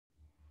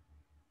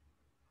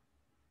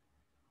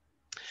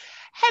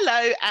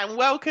Hello and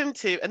welcome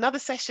to another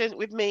session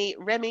with me,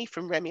 Remi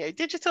from Remi O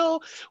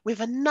Digital,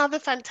 with another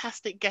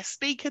fantastic guest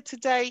speaker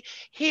today,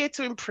 here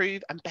to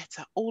improve and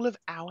better all of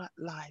our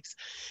lives.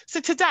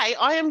 So today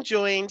I am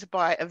joined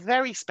by a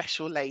very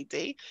special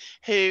lady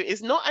who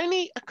is not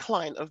only a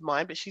client of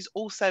mine, but she's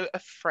also a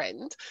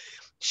friend.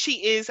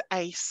 She is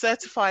a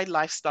certified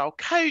lifestyle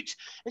coach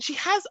and she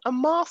has a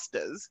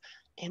master's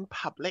in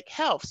public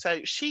health.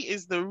 So she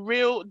is the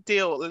real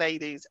deal,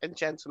 ladies and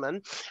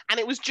gentlemen. And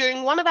it was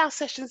during one of our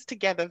sessions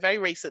together very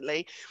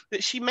recently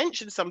that she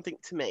mentioned something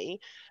to me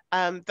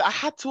that I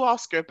had to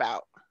ask her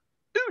about.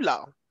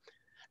 Oohlah.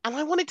 And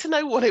I wanted to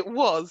know what it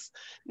was.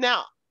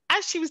 Now,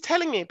 as she was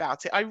telling me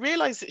about it, I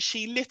realized that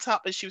she lit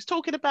up as she was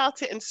talking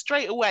about it. And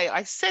straight away,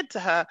 I said to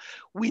her,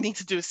 we need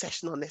to do a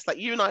session on this. Like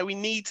you and I, we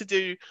need to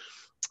do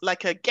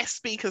like a guest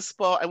speaker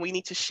spot and we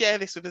need to share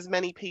this with as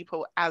many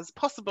people as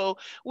possible,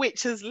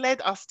 which has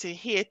led us to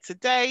here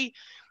today.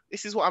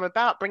 This is what I'm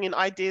about, bringing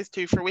ideas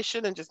to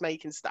fruition and just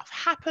making stuff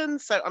happen.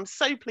 So I'm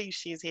so pleased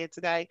she is here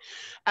today.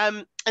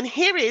 And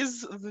here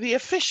is the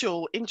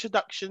official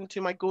introduction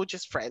to my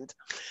gorgeous friend.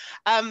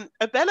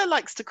 Ebele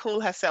likes to call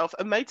herself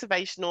a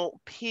motivational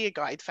peer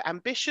guide for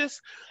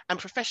ambitious and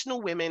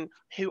professional women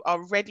who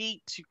are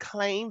ready to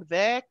claim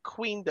their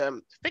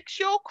queendom. Fix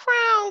your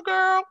crown,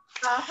 girl.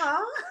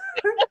 Uh-huh.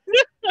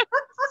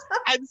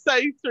 And so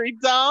through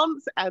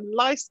dance and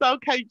lifestyle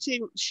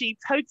coaching, she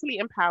totally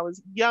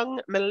empowers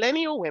young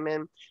millennial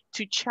women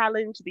to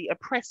challenge the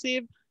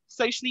oppressive,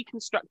 socially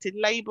constructed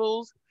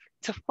labels,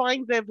 to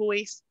find their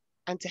voice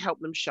and to help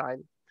them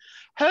shine.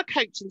 Her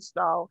coaching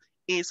style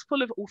is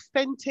full of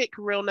authentic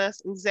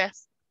realness and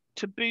zest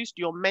to boost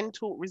your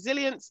mental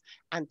resilience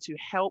and to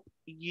help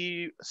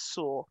you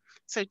soar.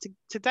 So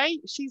today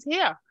she's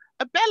here.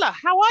 Ebele,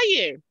 how are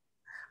you?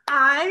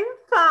 I'm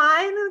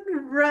fine,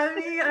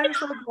 Remi. I'm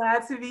so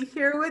glad to be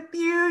here with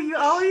you. You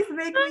always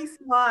make me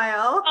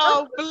smile.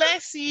 Oh,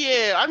 bless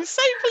you. I'm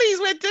so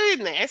pleased we're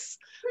doing this.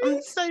 Me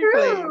I'm so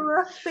pleased.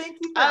 too. Thank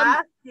you for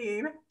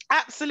asking.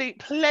 Absolute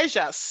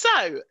pleasure.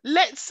 So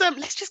let's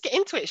just get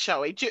into it,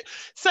 shall we?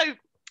 So,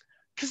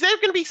 because there are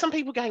going to be some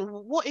people going,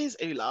 what is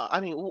Oohlah?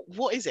 I mean,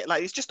 what is it?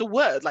 Like, it's just a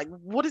word. Like,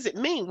 what does it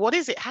mean? What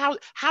is it? How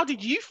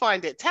did you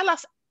find it? Tell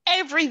us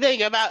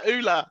everything about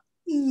Oohlah.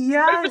 Over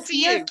Yes, to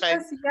you, yes, babe.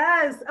 yes,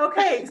 yes.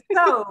 Okay,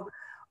 so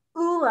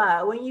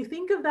Oohlah, when you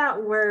think of that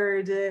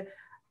word,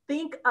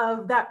 think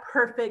of that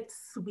perfect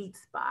sweet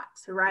spot,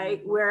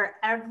 right? Where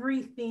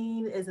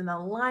everything is in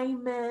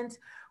alignment,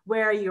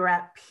 where you're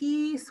at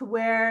peace,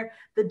 where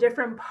the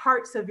different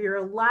parts of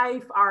your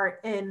life are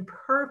in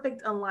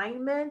perfect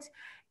alignment,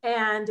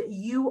 and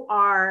you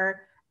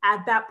are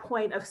at that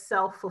point of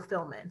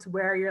self-fulfillment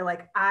where you're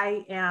like,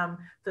 I am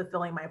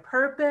fulfilling my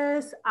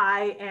purpose.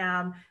 I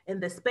am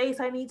in the space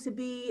I need to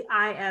be.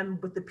 I am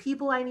with the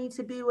people I need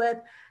to be with.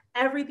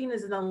 Everything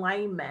is in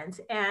alignment.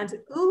 And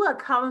Oohlah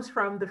comes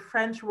from the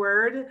French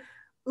word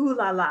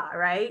ooh-la-la,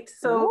 right?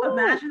 So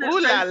imagine a Ooh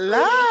la French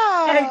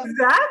la. lady.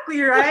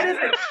 Exactly, right?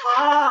 It's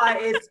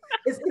like,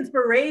 it's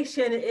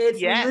inspiration.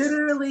 It's Yes.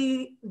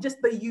 literally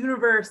just the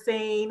universe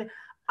saying,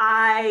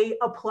 I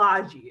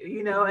applaud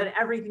you, and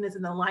everything is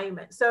in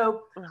alignment.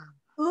 So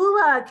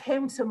Oohlah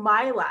came to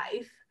my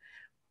life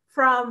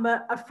from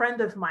a friend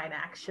of mine,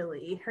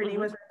 actually. Her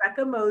name is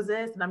Rebecca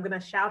Moses, and I'm going to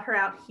shout her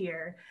out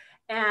here.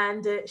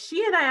 And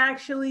she and I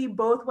actually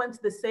both went to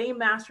the same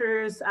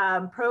master's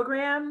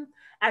program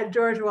at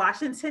George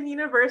Washington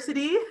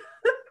University.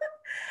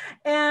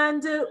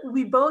 And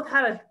we both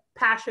had a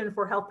passion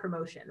for health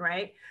promotion,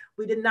 right?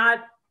 We did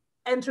not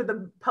enter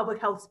the public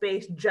health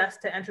space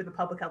just to enter the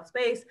public health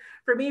space.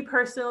 For me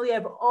personally,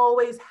 I've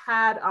always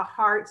had a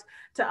heart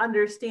to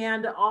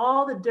understand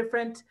all the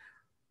different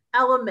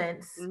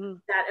elements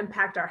that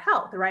impact our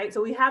health, right?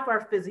 So we have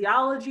our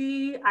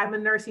physiology. I'm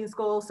in nursing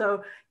school,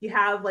 so you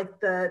have like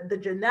the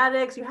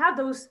genetics, you have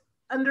those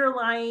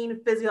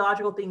underlying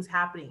physiological things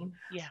happening.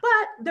 Yeah.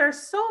 But there's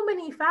so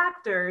many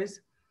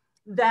factors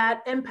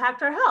that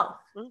impact our health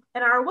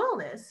and our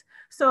wellness.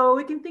 So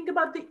we can think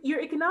about your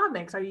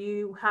economics. Are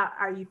you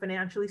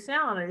financially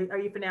sound? Are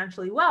you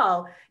financially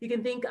well? You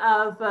can think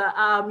of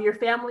your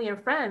family and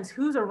friends.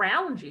 Who's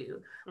around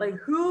you? Like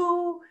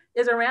who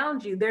is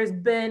around you? There's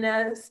been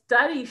a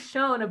study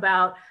shown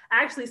about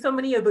actually so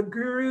many of the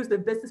gurus, the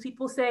business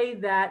people say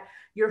that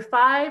your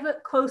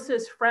 5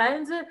 closest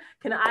friends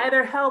can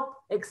either help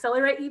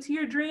accelerate you to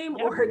your dream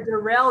or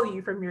derail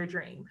you from your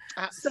dream.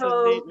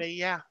 Absolutely,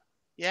 yeah.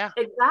 Yeah.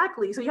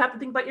 Exactly. So you have to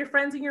think about your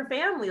friends and your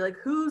family, like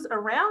who's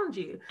around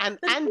you. And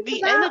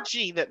the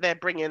energy that they're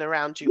bringing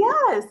around you.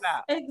 Yes,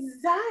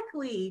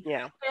 exactly.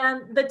 Yeah.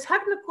 And the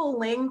technical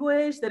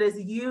language that is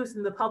used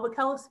in the public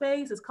health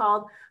space is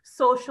called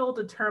social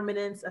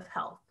determinants of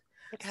health.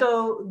 Okay.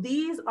 So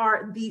these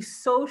are the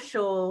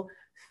social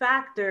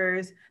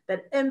factors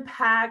that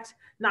impact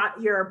not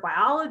your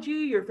biology,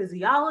 your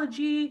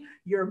physiology,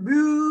 your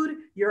mood,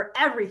 your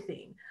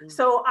everything.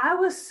 So I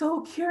was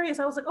so curious.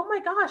 I was like, oh my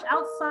gosh,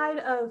 outside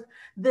of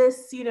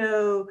this,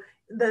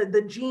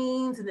 the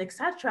genes and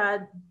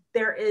etc.,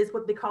 there is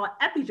what they call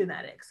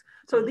epigenetics.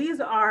 So these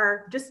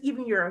are just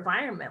even your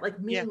environment, like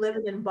me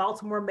living in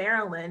Baltimore,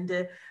 Maryland,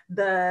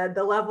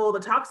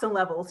 the toxin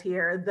levels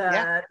here,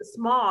 the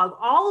smog,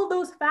 all of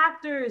those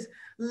factors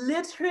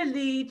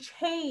literally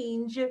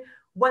change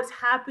what's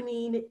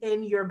happening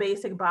in your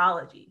basic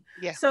biology.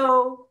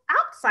 So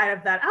outside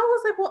of that, I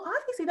was like, well,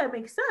 obviously that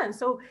makes sense.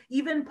 So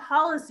even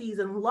policies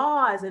and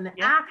laws and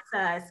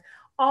access,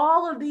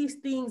 all of these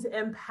things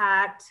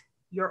impact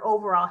your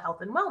overall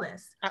health and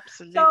wellness.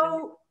 Absolutely.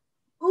 So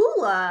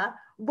Oohlah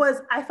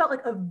was, I felt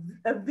like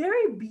a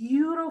very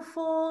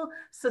beautiful,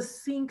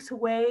 succinct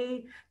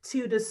way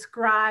to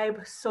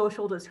describe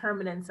social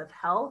determinants of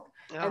health.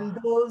 And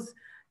those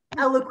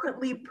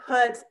eloquently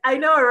put, I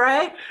know,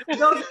 right?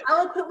 Those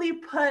eloquently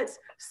put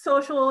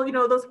social,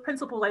 those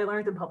principles I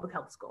learned in public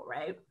health school,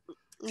 right?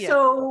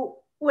 So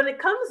when it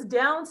comes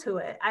down to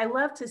it, I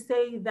love to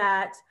say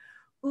that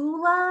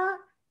Oohlah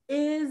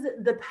is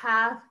the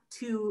path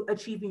to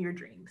achieving your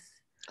dreams.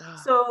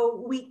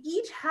 So we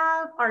each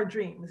have our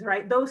dreams,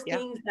 right? Those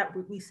things that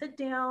we sit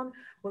down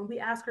when we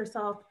ask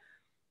ourselves,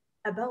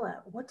 Ebele,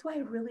 what do I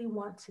really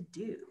want to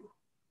do?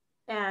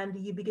 And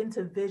you begin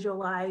to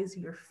visualize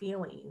your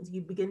feelings.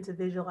 You begin to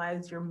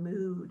visualize your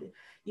mood.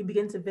 You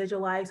begin to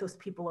visualize those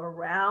people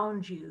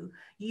around you.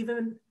 You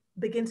even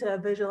begin to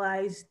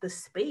visualize the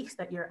space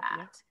that you're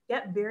at.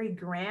 Get very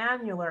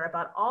granular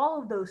about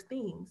all of those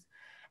things.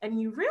 And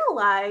you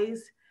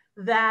realize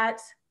that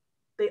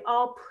they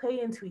all play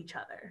into each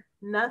other.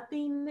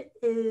 Nothing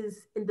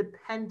is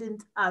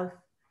independent of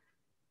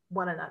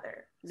one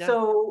another.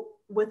 So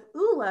with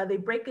Oohlah, they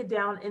break it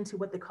down into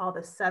what they call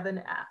the 7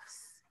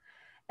 F's.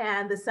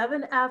 And the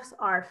 7 F's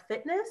are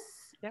fitness.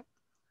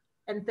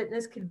 And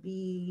fitness could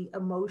be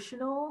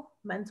emotional,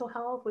 mental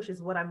health, which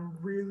is what I'm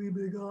really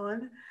big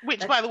on.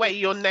 Which, by the way,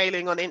 you're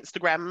nailing on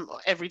Instagram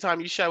every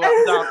time you show up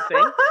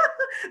dancing.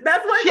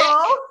 That's my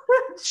goal.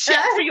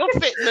 Check for your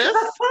fitness.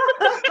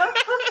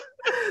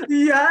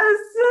 Yes.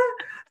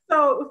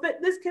 So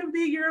fitness can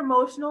be your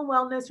emotional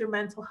wellness, your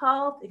mental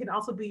health. It can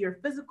also be your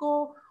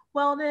physical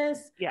wellness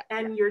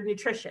and your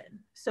nutrition.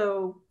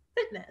 So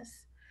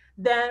fitness.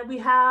 Then we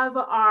have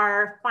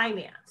our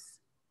finance.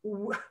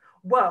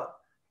 Whoa.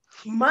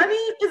 Money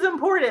is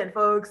important,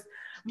 folks.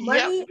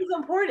 Money is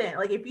important.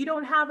 Like if you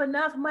don't have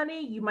enough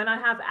money, you might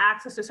not have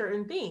access to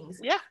certain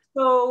things.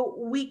 So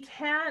we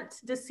can't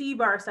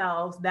deceive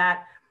ourselves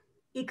that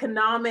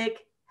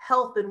economic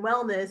health and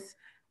wellness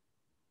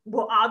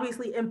will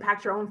obviously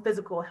impact your own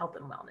physical health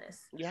and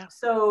wellness.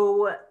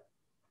 So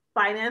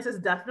finance is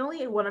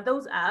definitely one of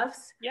those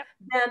F's.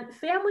 Then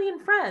family and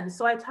friends.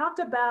 So I talked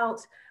about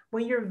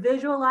when you're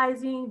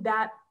visualizing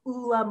that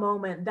Oohlah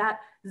moment, that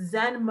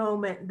Zen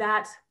moment,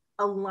 that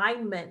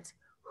alignment,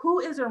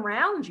 who is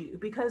around you?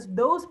 Because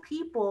those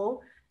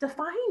people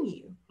define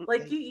you.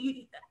 Like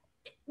we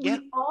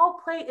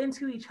all play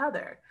into each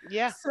other.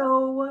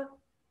 So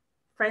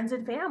friends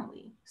and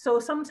family. So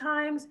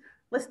sometimes,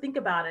 let's think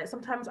about it.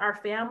 Sometimes our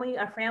family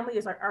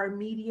is our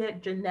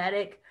immediate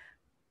genetic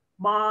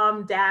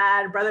mom,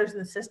 dad, brothers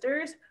and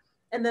sisters,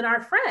 and then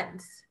our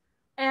friends.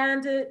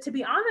 And to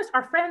be honest,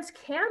 our friends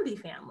can be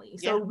family.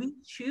 So we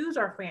choose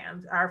our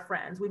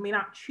friends. We may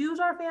not choose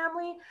our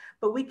family,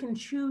 but we can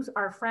choose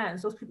our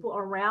friends, those people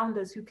around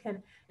us who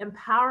can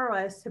empower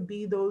us to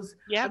be those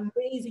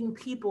amazing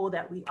people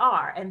that we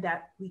are and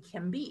that we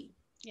can be.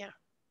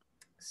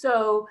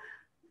 So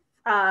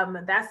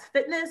that's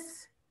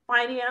fitness,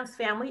 finance,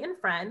 family, and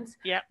friends.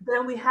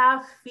 Then we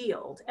have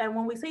field. And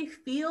when we say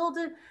field,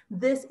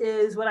 this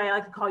is what I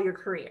like to call your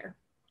career.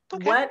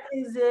 What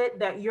is it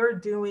that you're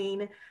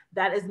doing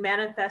that is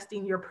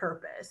manifesting your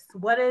purpose?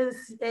 What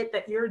is it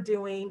that you're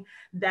doing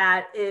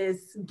that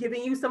is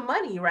giving you some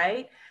money,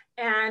 right?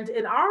 And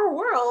in our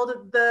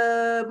world,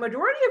 the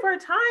majority of our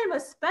time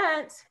is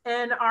spent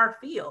in our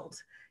field.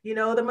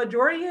 The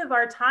majority of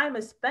our time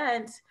is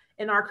spent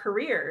in our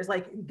careers,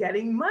 like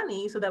getting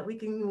money so that we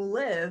can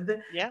live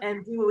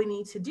and do what we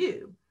need to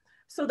do.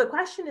 So the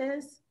question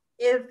is,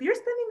 if you're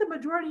spending the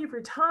majority of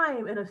your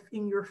time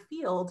in your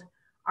field,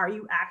 are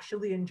you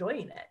actually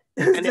enjoying it?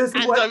 And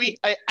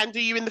are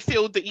you in the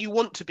field that you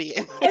want to be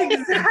in?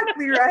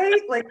 Exactly,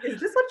 right? Like,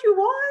 is this what you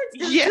want?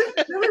 Is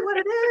this really what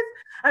it is?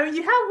 I mean,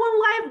 you have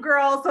one life,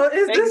 girl, so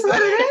is this what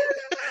it is?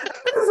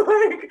 It's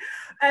like,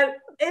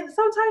 and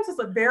sometimes it's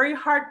a very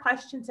hard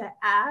question to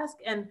ask.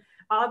 And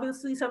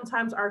obviously,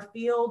 sometimes our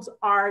fields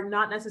are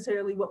not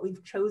necessarily what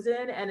we've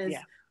chosen and is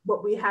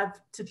what we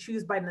have to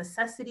choose by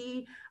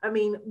necessity. I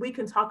mean, we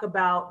can talk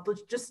about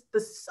just the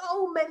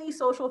so many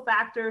social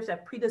factors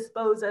that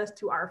predispose us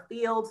to our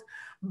fields,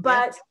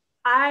 but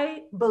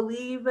I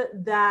believe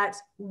that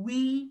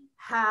we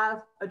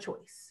have a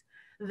choice,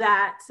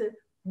 that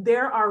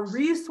there are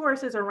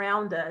resources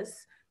around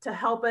us to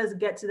help us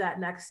get to that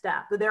next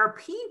step. But there are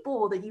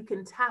people that you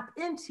can tap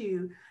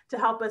into to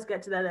help us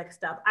get to that next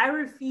step. I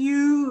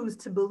refuse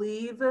to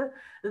believe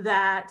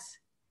that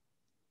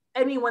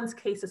anyone's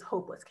case is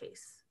hopeless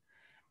case.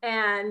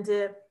 And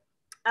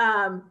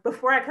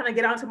before I kind of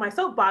get onto my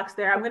soapbox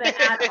there, I'm going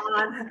to add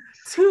on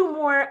two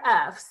more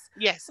F's.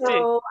 Yes, do.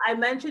 So I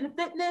mentioned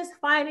fitness,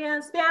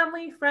 finance,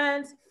 family,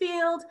 friends,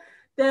 field.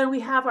 Then we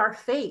have our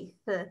faith.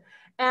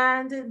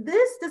 And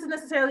this doesn't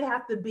necessarily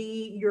have to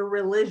be your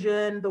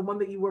religion, the one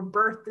that you were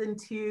birthed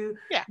into.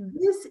 Yeah.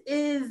 This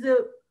is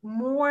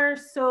more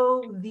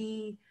so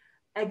the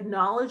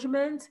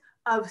acknowledgement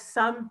of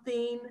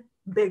something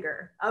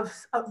bigger, of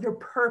your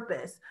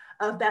purpose,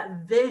 of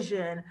that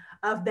vision,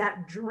 of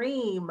that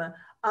dream,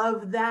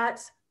 of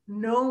that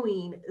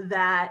knowing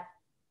that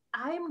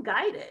I'm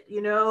guided,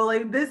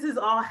 like this is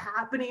all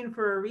happening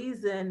for a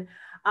reason.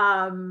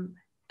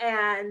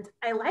 And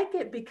I like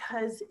it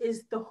because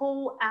it's the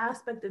whole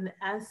aspect and the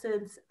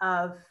essence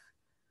of,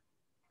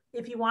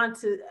 if you want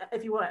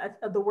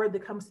the word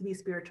that comes to be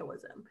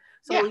spiritualism.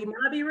 So Yeah. you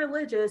might not be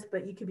religious,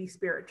 but you can be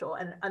spiritual,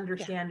 and Yeah.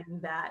 understanding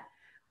that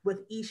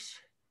with each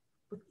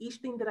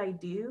thing that I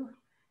do,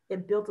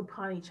 it builds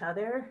upon each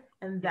other,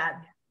 and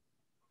that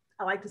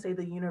I like to say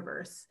the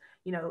universe,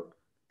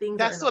 things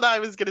are That's in what I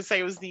was going to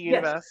say, was the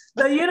yes, universe.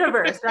 the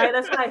universe, right?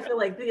 That's what I feel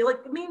like.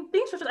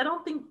 Things just, I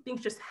don't think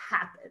things just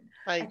happen.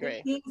 I I think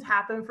agree. things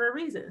happen for a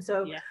reason.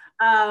 So, Yeah.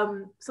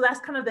 so that's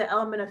kind of the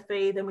element of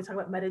faith. And we talk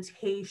about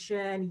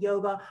meditation,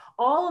 yoga,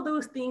 all of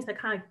those things that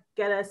kind of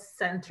get us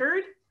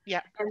centered.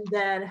 Yeah. And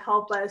then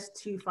help us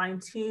to fine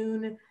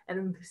tune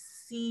and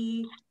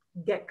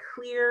get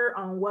clear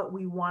on what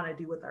we want to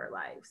do with our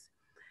lives.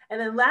 And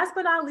then last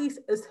but not least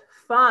is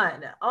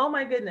fun. Oh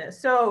my goodness.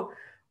 So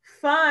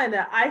fun.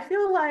 I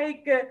feel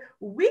like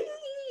we,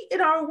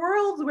 in our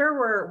worlds where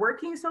we're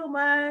working so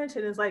much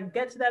and it's like,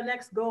 get to that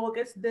next goal,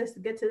 get to this,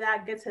 get to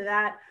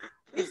that,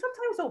 we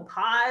sometimes don't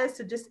pause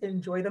to just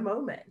enjoy the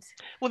moment.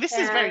 Well, this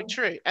is very And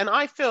true. And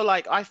I feel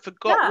like I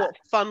forgot yeah, what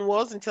fun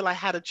was until I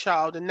had a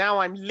child. And now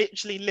I'm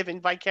literally living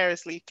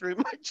vicariously through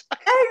my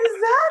child.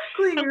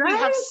 exactly, And we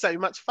have right? so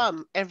much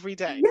fun every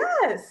day.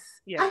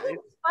 Yes. Yeah. I think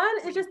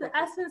fun is just the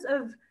essence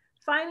of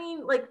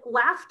finding like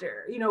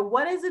laughter.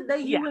 What is it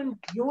that Yeah. you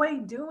enjoy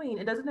doing?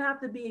 It doesn't have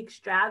to be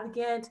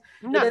extravagant.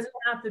 It No. doesn't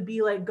have to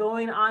be like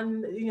going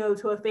on,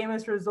 to a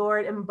famous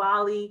resort in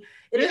Bali.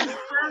 It Yeah. doesn't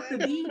have to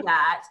be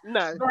that,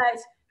 No. but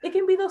it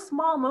can be those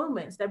small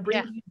moments that bring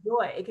Yeah. you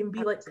joy. It can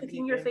be like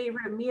cooking your Absolutely.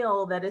 favorite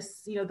meal that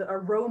is, the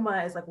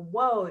aroma is like,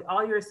 whoa,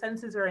 all your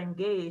senses are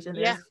engaged and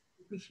Yeah. there's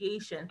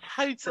appreciation.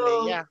 Totally.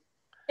 So Yeah.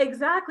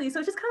 exactly. So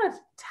it's just kind of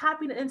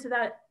tapping into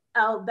that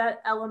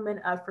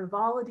element of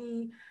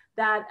frivolity,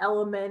 that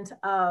element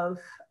of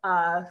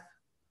uh,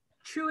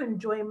 true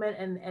enjoyment,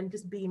 and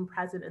just being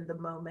present in the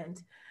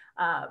moment,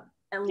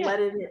 and Yeah.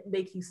 letting it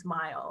make you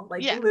smile,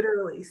 like Yeah.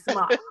 literally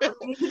smile.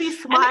 You need to be And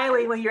it,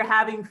 smiling when you're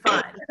having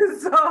fun.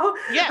 So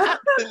yeah,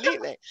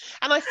 absolutely.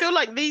 And I feel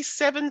like these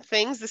 7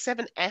 things, the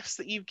 7 F's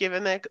that you've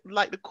given, they're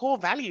like the core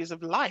values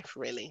of life,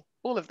 really.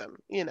 All of them,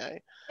 Um,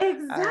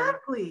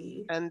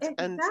 exactly, and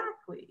and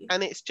exactly.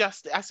 and it's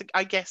just,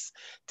 I guess,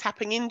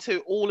 tapping into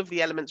all of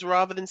the elements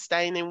rather than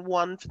staying in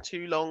one for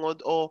too long,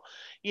 or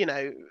you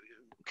know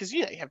because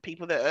you have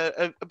people that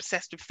are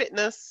obsessed with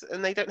fitness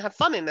and they don't have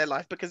fun in their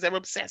life because they're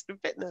obsessed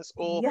with fitness,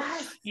 or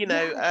Yes, you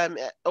know yes. um,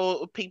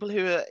 or people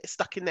who are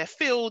stuck in their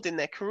field, in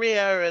their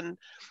career, and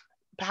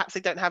perhaps they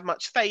don't have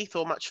much faith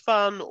or much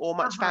fun or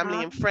much family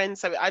Uh-huh. and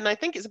friends. So, and I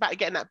think it's about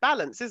getting that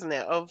balance, isn't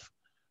it, of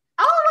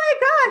Oh my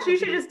gosh, all you of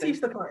should these just things.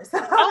 teach the course.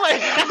 Oh my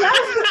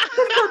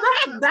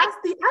That's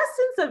the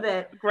essence of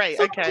it. great,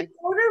 So in okay.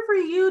 order for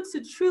you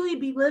to truly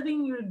be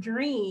living your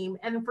dream,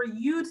 and for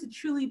you to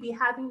truly be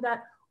having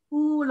that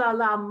ooh la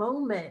la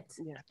moment,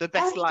 Yeah, the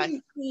best life.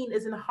 everything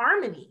is in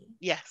harmony, you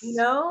Yes.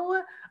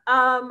 know?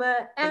 Um,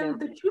 and Brilliant.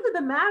 the truth of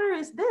the matter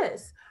is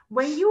this: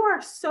 when you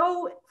are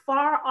so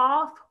far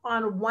off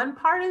on one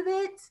part of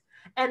it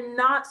and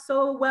not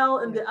so well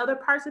in Yeah. the other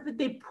parts of it,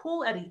 they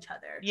pull at each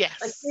other.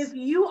 Like if Yes.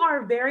 you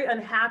are very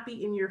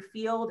unhappy in your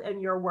field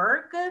and your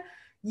work,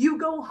 you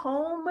go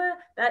home,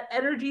 that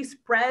energy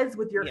spreads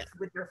with your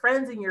Yeah.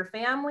 friends and your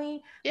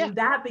family, Yeah.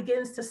 that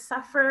begins to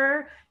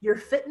suffer, your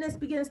fitness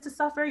begins to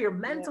suffer, your Yeah.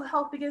 mental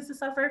health begins to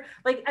suffer.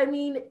 Like, I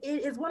mean,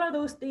 it is one of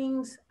those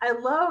things. I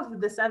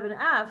love the 7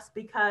 F's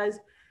because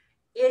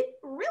it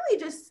really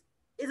just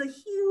is a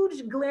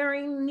huge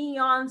glaring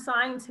neon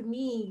sign to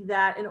me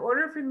that in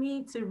order for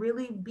me to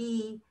really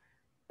be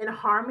in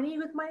harmony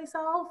with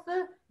myself,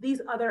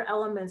 these other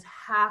elements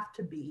have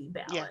to be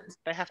Yeah. balanced.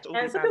 They have to all be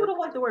And some people don't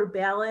balanced. like the word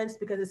balance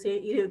because it's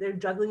saying, they're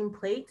juggling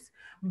plates,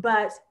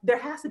 but there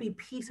has to be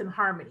peace and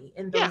harmony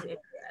in Yeah. those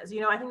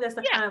areas. I think that's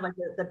the Yeah. kind of like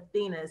the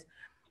thing is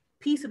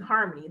peace and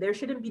harmony. There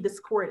shouldn't be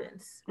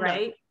discordance, No,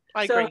 right?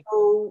 I So agree.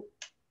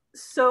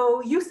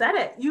 you said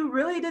it. You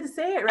really did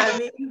say it, right? I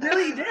mean, you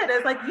really did.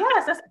 It's like,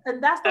 yes, that's the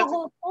That's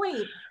whole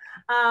point.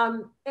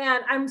 And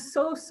I'm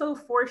so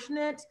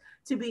fortunate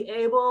to be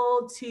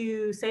able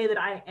to say that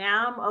I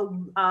am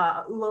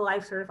a Oohlah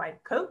Life certified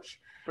coach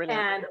brilliant.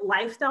 and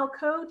lifestyle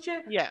coach,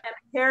 and Yeah.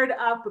 paired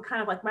up with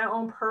kind of like my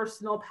own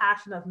personal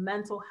passion of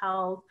mental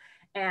health,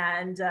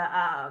 and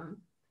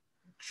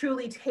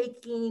truly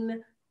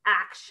taking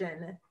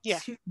action Yeah.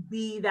 to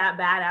be that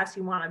badass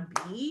you want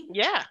to be.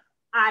 Yeah.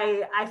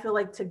 I feel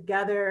like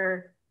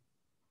together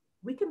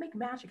we can make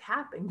magic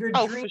happen. Your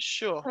Oh, dreams for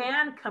sure.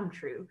 can come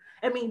true.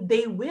 I mean,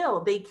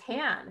 they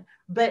can,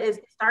 but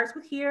it starts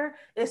with here.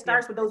 It Yeah.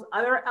 starts with those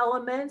other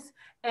elements,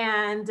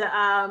 and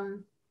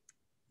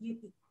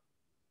you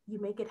you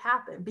make it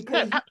happen No,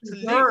 because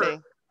absolutely.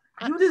 you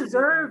Absolutely.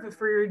 deserve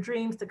for your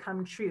dreams to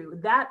come true.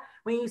 That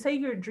when you say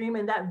your dream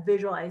and that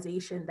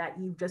visualization that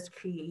you've just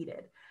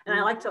created, and I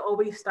Mm. like to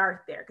always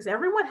start there because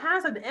everyone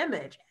has an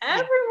image.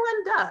 Yeah.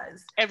 Everyone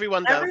does.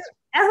 Everyone Every does.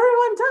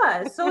 everyone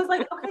does. So it's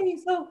like, okay,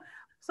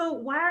 so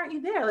why aren't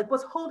you there? Like,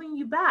 what's holding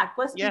you back?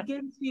 Let's Yeah.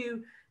 begin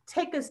to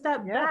take a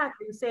step Yeah. back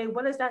and say,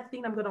 what is that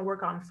thing I'm going to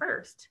work on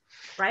first,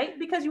 right?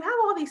 Because you have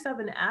all these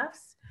 7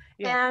 Fs,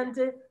 Yeah.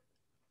 and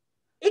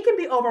it can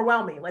be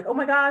overwhelming. Like, oh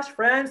my gosh,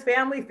 friends,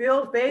 family,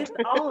 field, faith,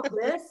 all of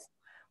this.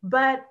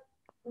 But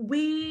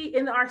we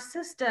in our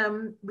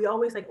system, we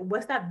always like,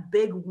 what's that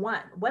big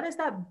one? What is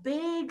that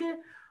big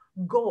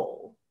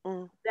goal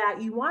Mm.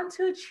 that you want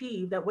to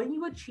achieve, that when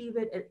you achieve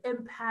it, it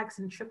impacts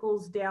and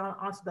trickles down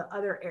onto the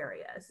other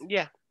areas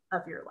Yeah.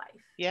 of your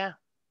life? Yeah.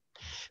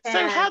 So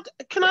And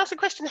can I yeah, ask a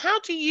question? How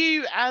do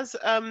you, as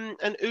an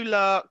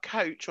Oohlah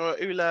coach or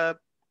Oohlah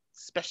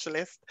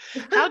specialist,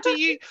 what do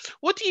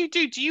you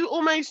do? Do you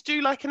almost do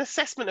like an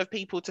assessment of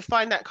people to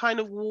find out kind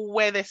of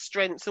where their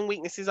strengths and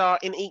weaknesses are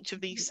in each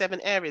of these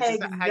 7 areas? Is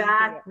that how you do it?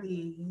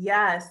 exactly.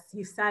 Yes,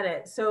 you said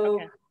it. So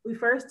Okay. we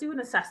first do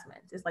an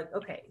assessment. It's like,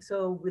 okay,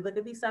 so we look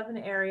at these 7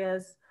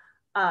 areas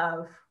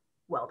of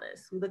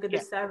wellness. We look at the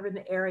Yeah.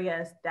 7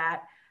 areas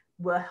that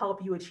will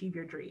help you achieve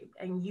your dream.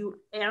 And you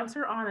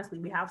answer honestly.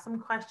 We have some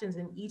questions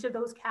in each of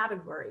those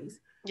categories.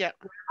 Yeah.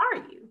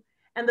 Where are you?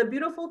 And the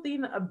beautiful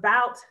thing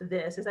about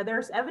this is that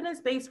there's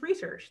evidence-based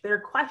research. There are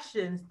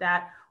questions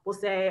that will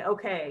say,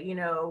 okay,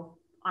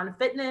 on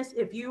fitness,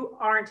 if you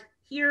aren't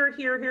here,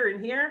 here, here,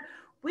 and here,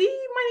 we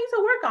might need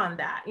to work on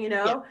that,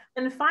 Yeah.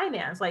 and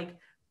finance, like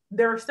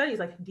there are studies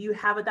like, do you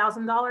have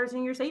 $1,000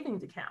 in your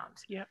savings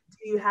account? Yeah.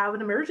 Do you have an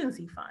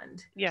emergency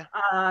fund? Yeah.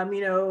 Um,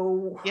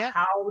 Yeah.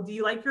 how do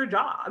you like your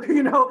job?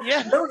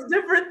 Yeah. Those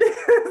different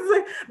things,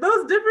 like,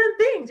 those different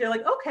things. You're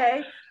like,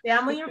 okay,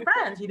 family and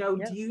friends, Yeah.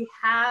 do you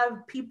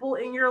have people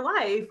in your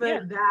life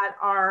Yeah. that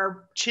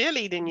are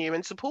Cheerleading you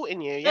and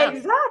supporting you. Yeah.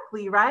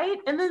 exactly right?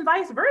 And then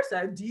vice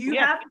versa. Do you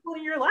Yeah. have people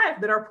in your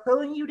life that are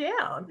pulling you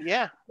down?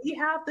 Yeah. We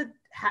have to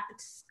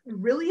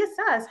really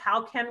assess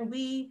how can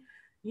we,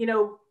 you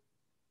know,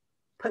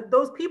 put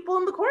those people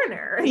in the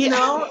corner, Yeah.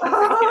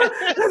 Yeah.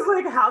 it's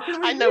like, how can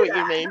we I know do what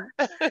you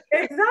that? mean.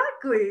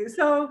 Exactly.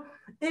 So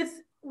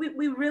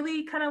we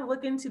really kind of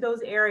look into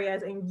those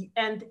areas,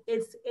 and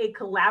it's a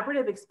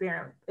collaborative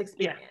Yeah.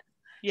 experience.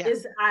 Yeah.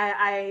 Is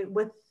I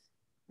with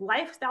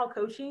lifestyle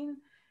coaching,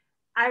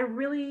 I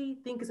really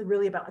think it's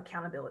really about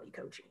accountability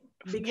coaching,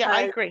 Yeah,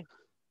 I because agree. I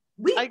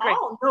we agree.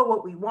 all know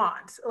what we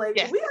want. Like,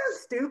 Yes. we aren't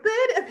stupid.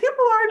 If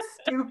people aren't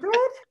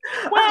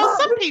stupid, Well,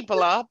 some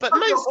people are, but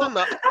most are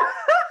not.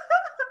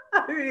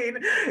 I mean,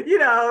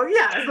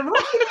 yeah, so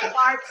most people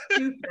aren't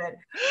stupid.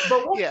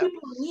 But what Yeah.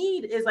 people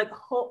need is like,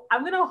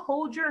 I'm going to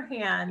hold your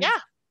hand Yeah.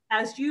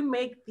 as you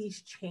make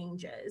these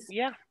changes.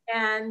 Yeah.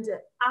 And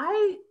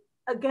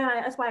again,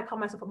 that's why I call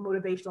myself a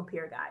motivational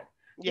peer guide,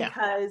 Yeah.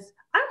 because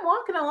I'm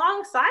walking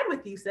alongside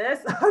with you,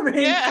 sis. I mean,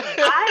 Yeah.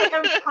 I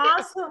am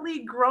constantly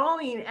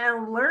growing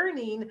and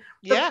learning.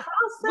 The Yeah.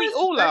 We process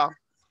all doesn't are.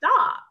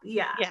 stop.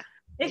 Yeah, Yeah.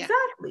 Yeah.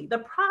 exactly. The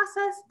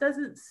process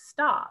doesn't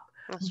stop.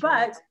 That's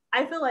right. But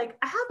I feel like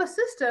I have a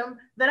system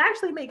that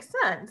actually makes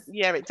sense,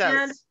 Yeah, it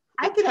and does.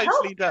 I It can help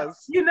totally you.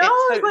 does. You know,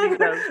 It totally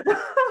does. it's like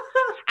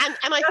And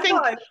I that's how think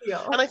I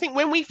feel.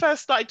 when we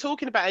first started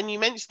talking about it and you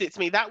mentioned it to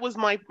me, that was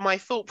my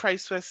thought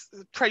process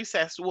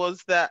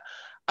was that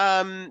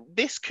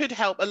this could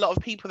help a lot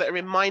of people that are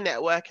in my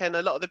network and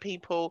a lot of the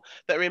people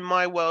that are in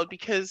my world,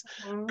 because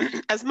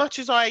Mhm. as much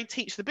as I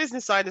teach the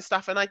business side of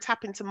stuff and I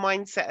tap into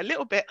mindset a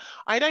little bit,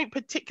 I don't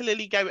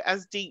particularly go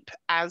as deep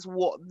as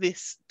what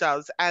this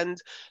does. And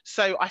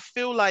so I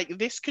feel like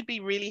this could be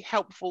really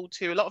helpful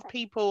to a lot of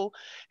people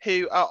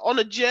who are on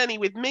a journey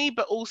with me,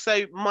 but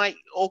also might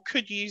or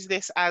could use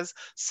this as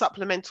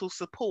supplemental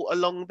support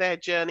along their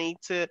journey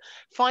to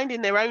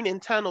finding their own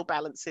internal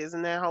balances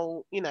and their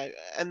whole,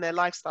 and their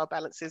lifestyle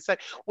balances. So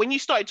when you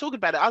started talking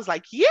about it, I was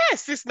like,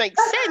 yes, this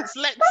makes sense.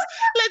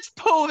 Let's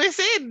pull this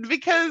in,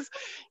 because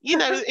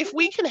if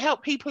we can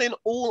help people in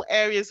all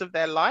areas of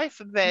their life,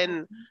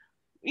 then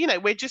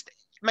we're just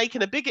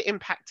making a bigger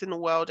impact in the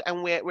world,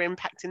 and we're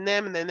impacting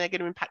them, and then they're going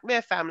to impact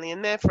their family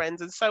and their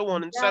friends, and so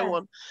on and so Yes,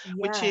 on,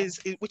 which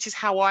yes. is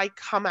how I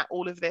come at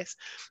all of this.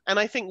 And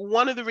I think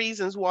one of the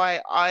reasons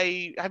why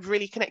I have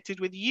really connected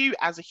with you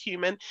as a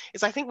human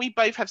is I think we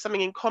both have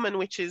something in common,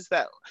 which is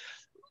that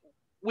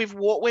with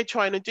what we're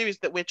trying to do is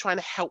that we're trying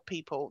to help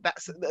people.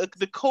 That's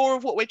the core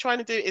of what we're trying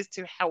to do, is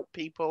to help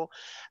people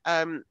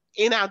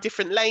in our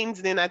different lanes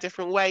and in our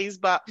different ways,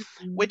 but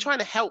we're Mhm. trying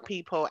to help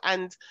people.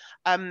 And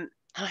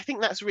I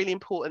think that's really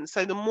important.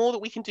 So the more that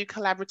we can do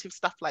collaborative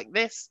stuff like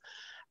this,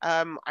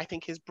 I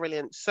think is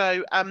brilliant.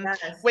 So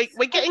Yes.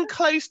 we're getting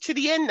close to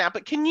the end now,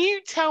 but can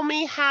you tell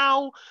me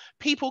how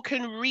people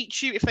can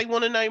reach you if they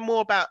want to know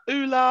more about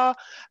Oohlah?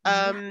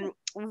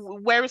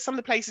 Where are some of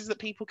the places that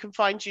people can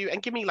find you,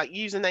 and give me like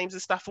usernames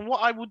and stuff. And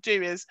what I will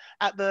do is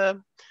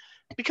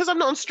because I'm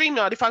not on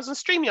StreamYard, if I was on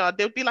StreamYard,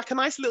 there would be like a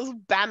nice little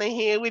banner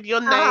here with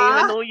your name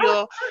and all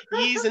your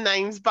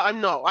usernames, but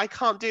I'm not. I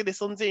can't do this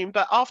on Zoom.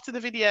 But after the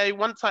video,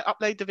 once I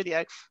upload the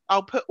video,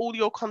 I'll put all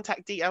your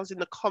contact details in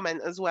the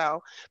comment as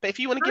well. But if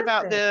you want to give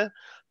out the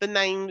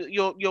name,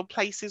 your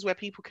places where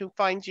people can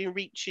find you and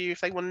reach you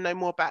if they want to know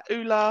more about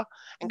Oohlah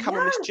and come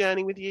on this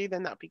journey with you,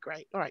 then that'd be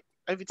great. All right,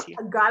 over to you.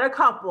 I got a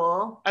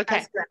couple.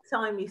 Okay.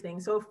 Telling me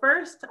things. So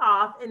first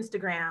off,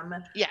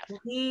 Instagram. Yeah.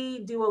 We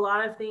do a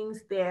lot of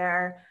things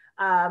there.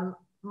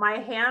 My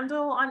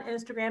handle on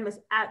Instagram is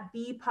at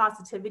the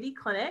Positivity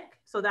Clinic.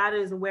 So that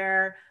is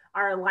where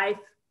our life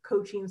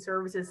coaching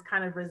services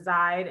kind of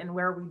reside, and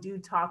where we do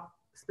talk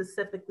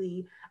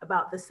specifically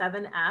about the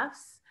 7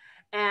 F's.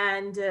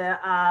 And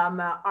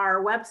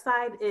our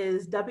website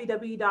is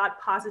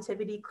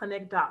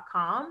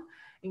www.positivityclinic.com.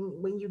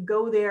 And when you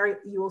go there,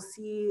 you will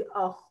see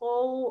a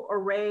whole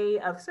array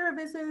of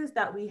services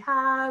that we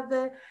have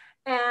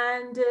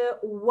and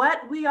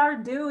what we are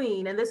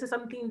doing. And this is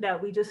something that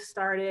we just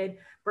started.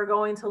 We're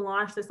going to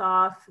launch this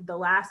off the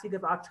last week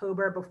of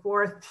October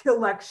before the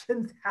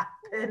elections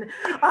happen.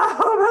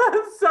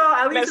 So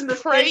at least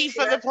let's pray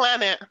for the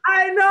planet.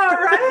 I know,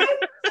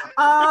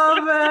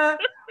 right?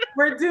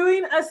 We're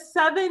doing a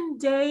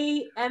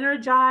 7-day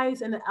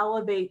Energize and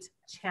Elevate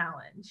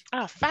challenge.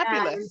 Oh,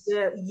 fabulous.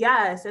 And,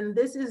 yes, and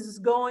this is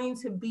going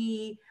to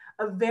be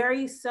a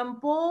very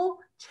simple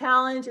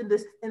challenge in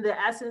the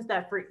essence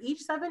that for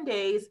each 7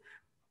 days,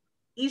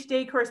 each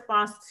day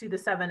corresponds to the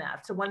 7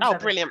 F, to one. Oh,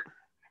 brilliant.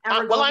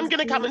 Well, I'm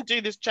going to come and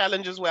do this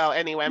challenge as well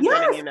anyway. I'm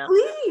telling you now.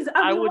 Please.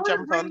 I will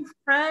jump on.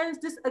 Friends,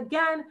 this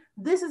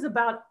is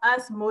about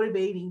us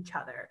motivating each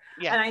other.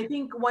 Yeah. And I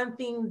think one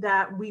thing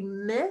that we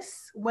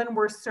miss when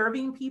we're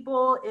serving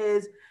people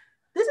is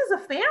this is a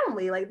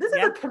family. Like, this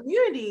is a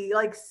community.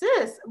 Like,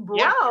 sis,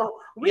 bro,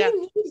 we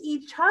need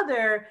each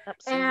other.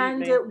 Absolutely.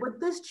 And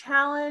with this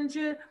challenge,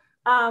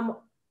 my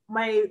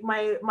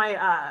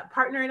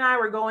partner and I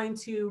were going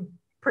to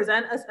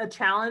present us a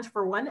challenge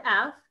for 1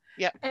 F.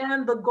 Yeah.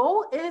 And the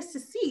goal is to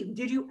see,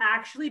 did you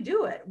actually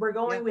do it?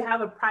 We have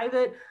a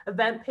private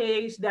event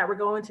page that we're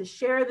going to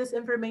share this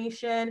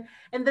information.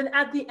 And then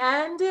at the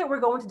end, we're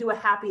going to do a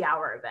happy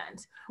hour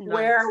event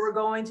where we're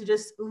going to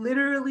just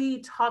literally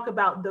talk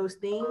about those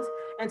things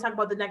and talk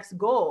about the next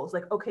goals.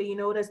 Like, okay, you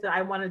notice that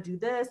I want to do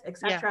this,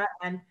 etc.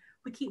 And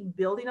we keep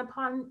building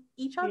upon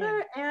each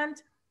other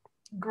and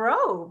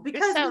grow,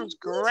 because we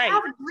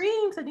have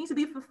dreams that need to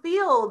be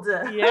fulfilled.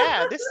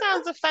 Yeah, this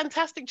sounds a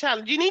fantastic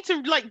challenge. You need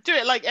to like do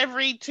it like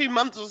every 2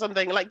 months or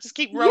something, like just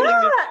keep rolling.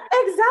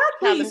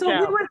 Exactly. So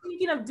we were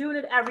thinking of doing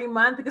it every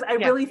month, because I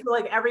really feel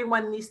like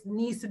everyone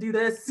needs to do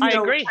this. I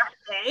agree.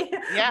 Every day.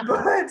 Yeah,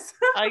 but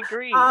I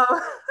agree. Do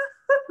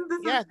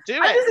it,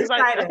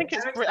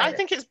 because I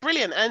think it's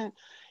brilliant. And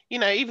you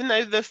know, even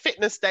though the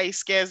fitness day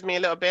scares me a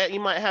little bit, you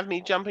might have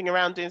me jumping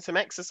around doing some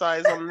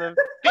exercise on the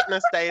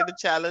fitness day of the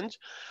challenge.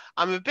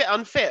 I'm a bit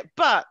unfit,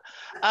 but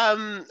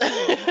but no,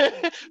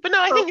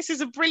 I think this is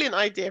a brilliant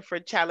idea for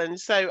a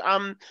challenge. So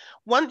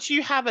once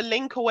you have a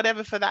link or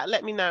whatever for that,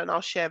 let me know and I'll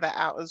share that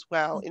out as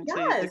well into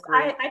the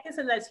group. I can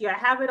send that to you. I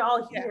have it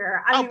all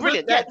here. I mean,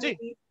 brilliant. Do.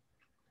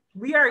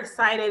 We are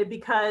excited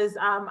because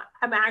I'm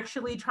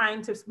actually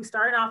we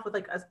started off with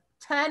like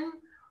 10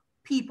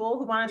 people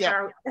who want to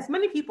start, as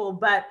many people,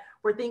 but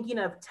we're thinking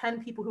of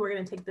 10 people who are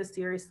going to take this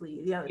seriously.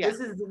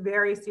 This is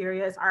very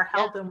serious. Our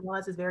health and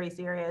wellness is very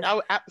serious.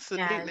 Oh,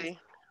 absolutely.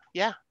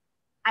 And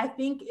I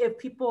think if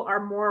people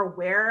are more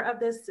aware of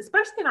this,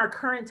 especially in our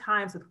current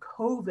times with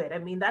COVID, I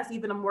mean, that's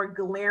even a more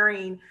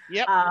glaring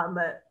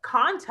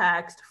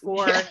context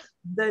for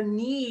the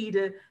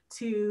need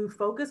to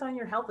focus on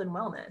your health and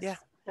wellness. Yeah,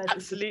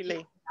 absolutely.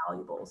 It's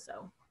valuable.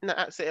 So. No,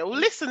 absolutely. Well,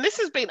 listen, this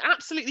has been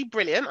absolutely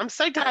brilliant. I'm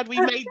so glad we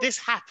made this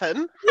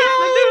happen.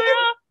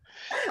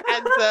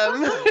 And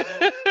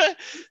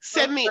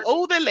send me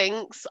all the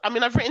links. I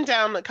mean, I've written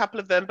down a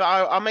couple of them, but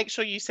I'll make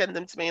sure you send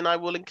them to me, and I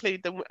will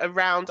include them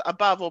around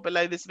above or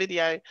below this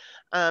video,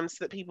 so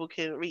that people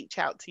can reach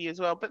out to you as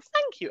well. But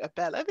thank you,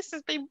 Ebele. This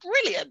has been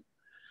brilliant.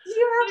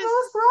 You're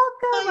most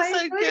welcome.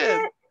 So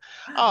good.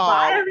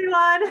 Bye,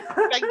 everyone.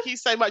 Thank you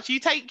so much. You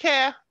take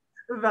care.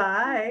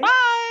 Bye.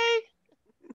 Bye.